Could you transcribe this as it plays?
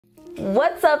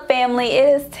What's up, family? It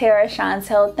is Tera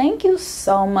Chantelle. Thank you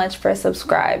so much for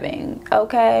subscribing,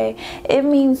 okay? It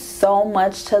means so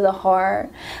much to the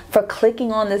heart for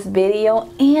clicking on this video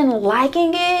and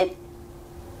liking it.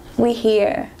 We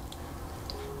here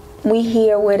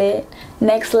with it,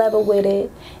 next level with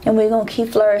it, and we're gonna keep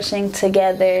flourishing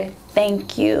together.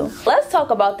 Thank you. Let's talk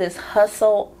about this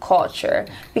hustle culture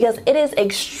because it is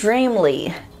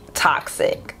extremely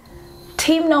toxic.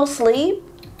 Team no sleep?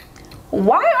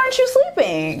 Why aren't you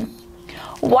sleeping?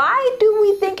 Why do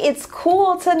we think it's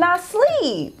cool to not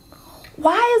sleep?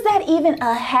 Why is that even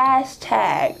a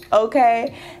hashtag?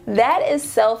 Okay, that is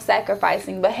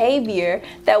self-sacrificing behavior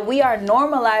that we are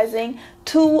normalizing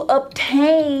to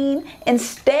obtain and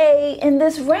stay in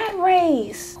this rat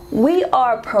race. We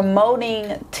are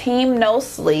promoting team no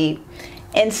sleep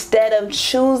instead of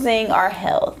choosing our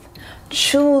health,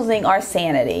 choosing our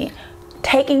sanity,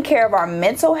 taking care of our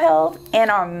mental health and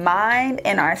our mind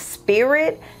and our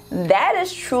spirit. That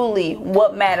is truly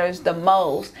what matters the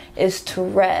most, is to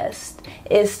rest,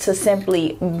 is to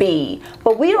simply be.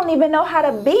 But we don't even know how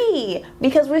to be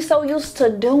because we're so used to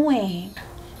doing.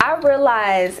 I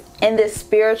realize in this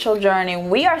spiritual journey,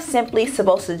 we are simply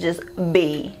supposed to just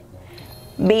be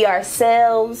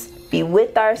ourselves, be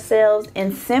with ourselves,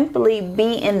 and simply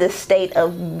be in the state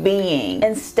of being.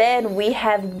 Instead, we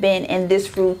have been in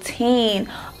this routine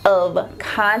of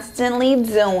constantly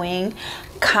doing,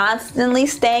 constantly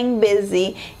staying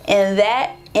busy, and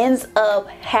that ends up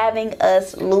having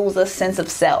us lose a sense of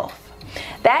self.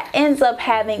 That ends up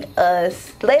having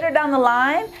us later down the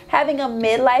line having a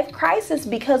midlife crisis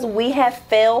because we have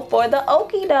failed for the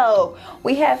okie doke.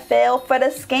 We have failed for the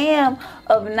scam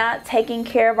of not taking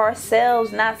care of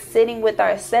ourselves, not sitting with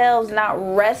ourselves, not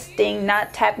resting,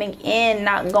 not tapping in,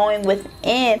 not going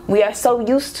within. We are so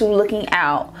used to looking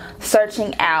out,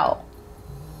 searching out,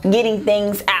 getting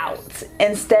things out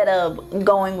instead of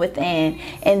going within.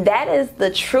 And that is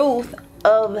the truth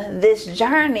of this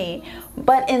journey.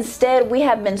 But instead, we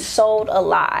have been sold a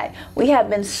lie. We have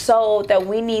been sold that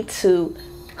we need to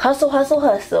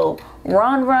hustle,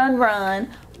 run,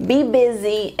 be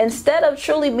busy, instead of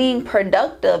truly being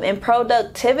productive. And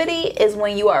productivity is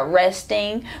when you are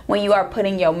resting, when you are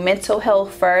putting your mental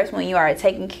health first, when you are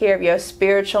taking care of your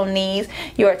spiritual needs,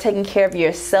 you are taking care of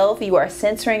yourself, you are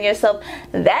centering yourself.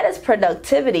 That is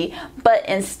productivity. But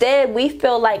instead, we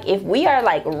feel like if we are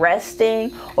like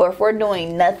resting, or if we're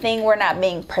doing nothing, we're not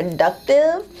being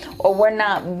productive, or we're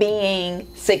not being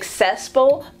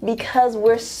successful, because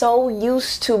we're so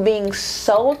used to being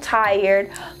so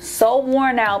tired, so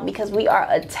worn out, because we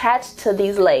are attached to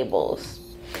these labels.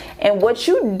 And what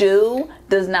you do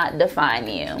does not define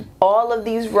you. All of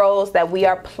these roles that we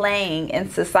are playing in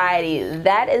society,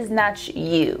 that is not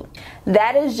you.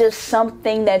 That is just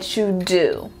something that you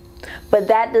do. But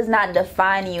that does not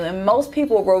define you. And most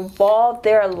people revolve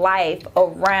their life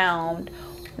around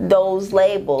those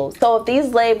labels. So if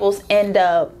these labels end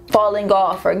up falling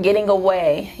off or getting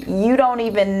away, you don't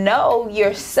even know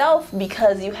yourself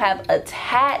because you have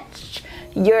attached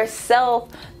yourself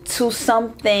to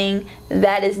something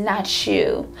that is not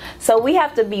you. So we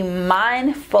have to be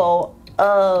mindful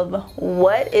of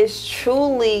what is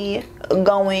truly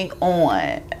going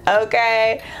on,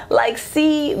 okay? Like,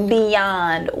 see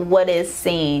beyond what is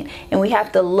seen, and we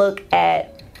have to look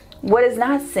at what is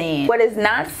not seen. What is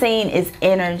not seen is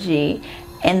energy,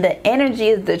 and the energy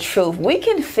is the truth. We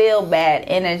can feel bad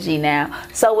energy now.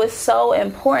 So it's so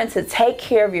important to take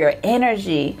care of your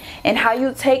energy. And how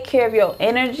you take care of your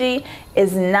energy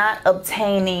is not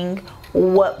obtaining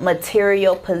what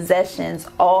material possessions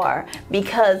are,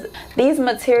 because these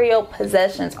material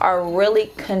possessions are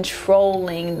really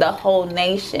controlling the whole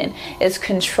nation. It's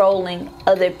controlling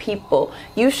other people.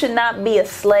 You should not be a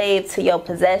slave to your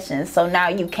possessions. So now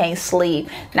you can't sleep,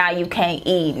 now you can't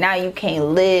eat, now you can't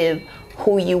live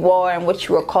who you are and what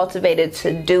you were cultivated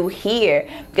to do here,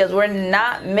 because we're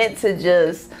not meant to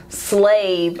just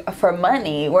slave for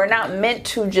money. We're not meant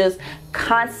to just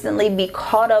constantly be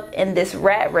caught up in this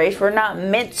rat race. We're not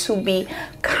meant to be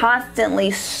constantly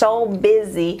so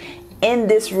busy in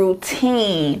this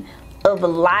routine of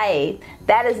life.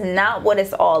 That is not what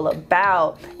it's all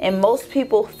about. And most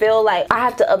people feel like I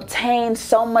have to obtain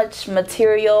so much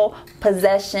material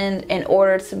possession in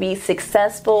order to be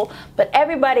successful. But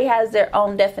everybody has their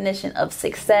own definition of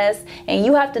success, and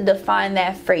you have to define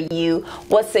that for you.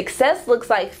 What success looks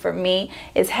like for me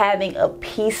is having a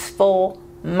peaceful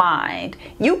mind.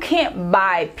 You can't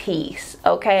buy peace,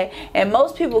 okay? And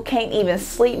most people can't even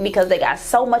sleep because they got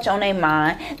so much on their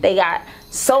mind. They got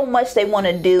so much they want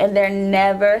to do, and they're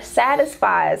never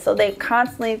satisfied. So they're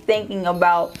constantly thinking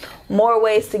about more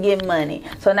ways to get money.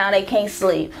 So now they can't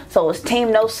sleep. So it's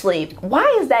team no sleep.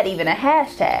 Why is that even a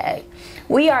hashtag?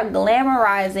 We are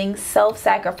glamorizing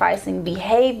self-sacrificing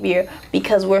behavior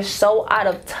because we're so out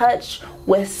of touch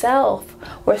with self.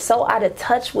 We're so out of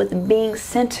touch with being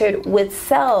centered with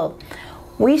self.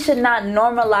 We should not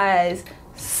normalize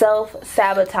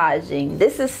self-sabotaging.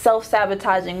 This is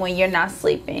self-sabotaging when you're not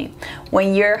sleeping,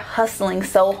 when you're hustling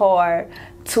so hard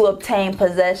to obtain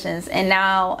possessions, and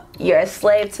now you're a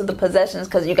slave to the possessions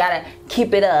because you gotta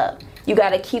keep it up. You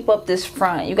gotta keep up this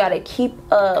front. You gotta keep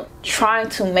up trying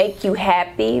to make you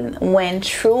happy, when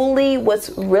truly what's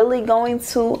really going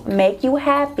to make you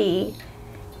happy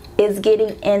is getting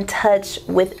in touch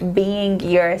with being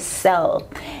yourself.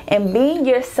 And being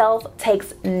yourself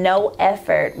takes no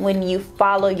effort when you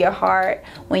follow your heart,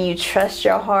 when you trust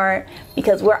your heart,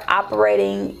 because we're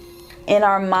operating in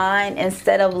our mind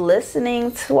instead of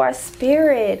listening to our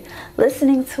spirit,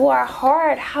 listening to our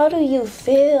heart. How do you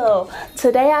feel?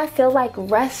 Today I feel like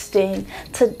resting.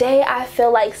 Today I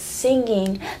feel like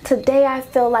singing. Today I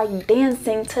feel like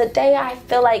dancing. Today I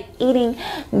feel like eating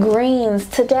greens.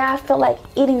 Today I feel like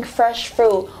eating fresh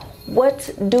fruit. What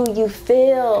do you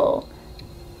feel?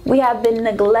 We have been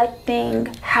neglecting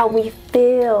how we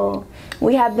feel.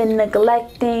 We have been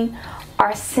neglecting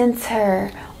our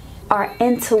center, our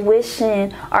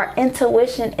intuition. Our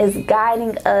intuition is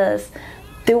guiding us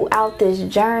throughout this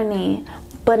journey,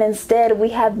 but instead we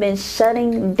have been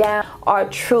shutting down our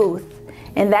truth,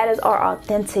 and that is our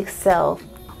authentic self.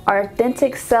 Our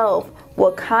authentic self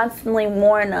will constantly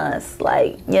warn us,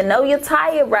 like, you know you're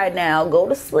tired right now, go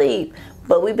to sleep.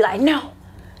 But we be like, no,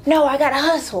 I gotta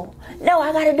hustle. No,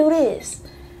 I gotta do this.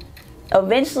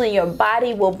 Eventually your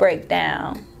body will break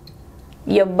down.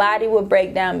 Your body will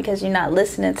break down because you're not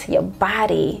listening to your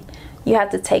body. You have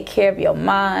to take care of your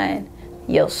mind,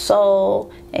 your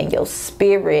soul, and your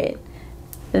spirit.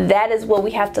 That is what we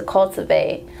have to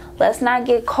cultivate. Let's not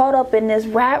get caught up in this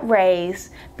rat race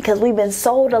because we've been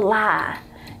sold a lie.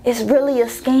 It's really a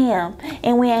scam,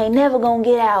 and we ain't never gonna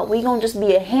get out. We gonna just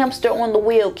be a hamster on the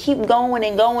wheel, keep going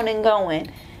and going and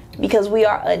going, because we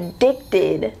are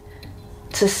addicted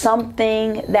to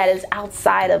something that is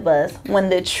outside of us, when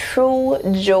the true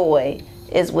joy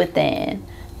is within.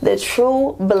 The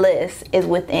true bliss is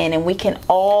within, and we can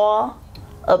all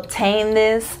obtain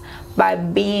this by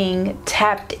being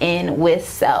tapped in with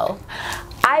self.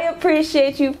 I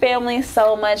appreciate you, family,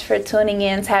 so much for tuning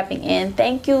in, tapping in.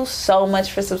 Thank you so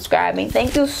much for subscribing.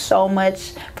 Thank you so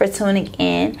much for tuning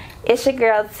in. It's your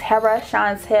girl, Tera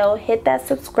Chantelle. Hit that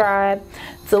subscribe.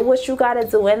 Do what you gotta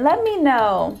do, and let me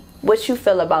know what you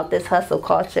feel about this hustle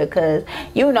culture, because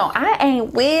you know I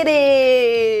ain't with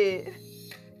it.